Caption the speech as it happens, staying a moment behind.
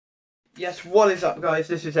Yes, what is up guys,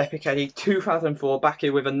 this is Epic Eddie 2004 back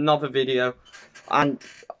here with another video, and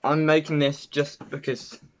I'm making this just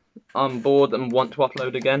because I'm bored and want to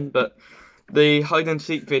upload again, but the hide and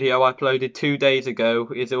seek video I uploaded 2 days ago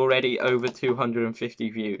is already over 250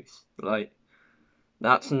 views. Like,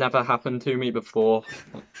 that's never happened to me before,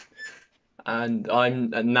 and I'm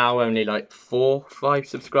now only like 4-5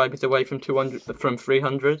 subscribers away from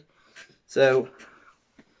 300, so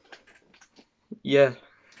yeah.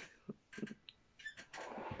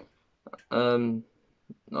 I'm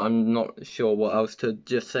not sure what else to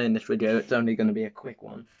just say in this video. It's only going to be a quick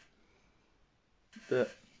one. But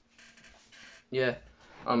yeah,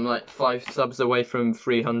 I'm like 5 subs away from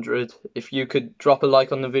 300. If you could drop a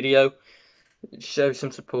like on the video, show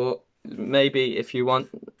some support. Maybe if you want,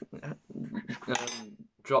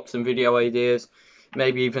 drop some video ideas.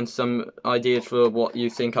 Maybe even some ideas for what you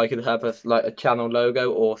think I could have as like a channel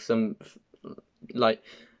logo, or some like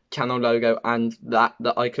channel logo and that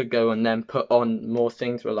I could go and then put on more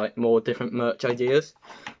things for like more different merch ideas.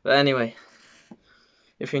 But anyway,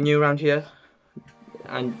 if you're new around here,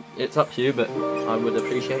 and it's up to you, but I would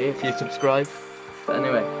appreciate it if you subscribe. But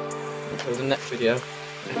anyway, until the next video,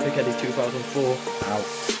 Epic Eddie 2004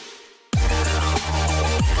 out.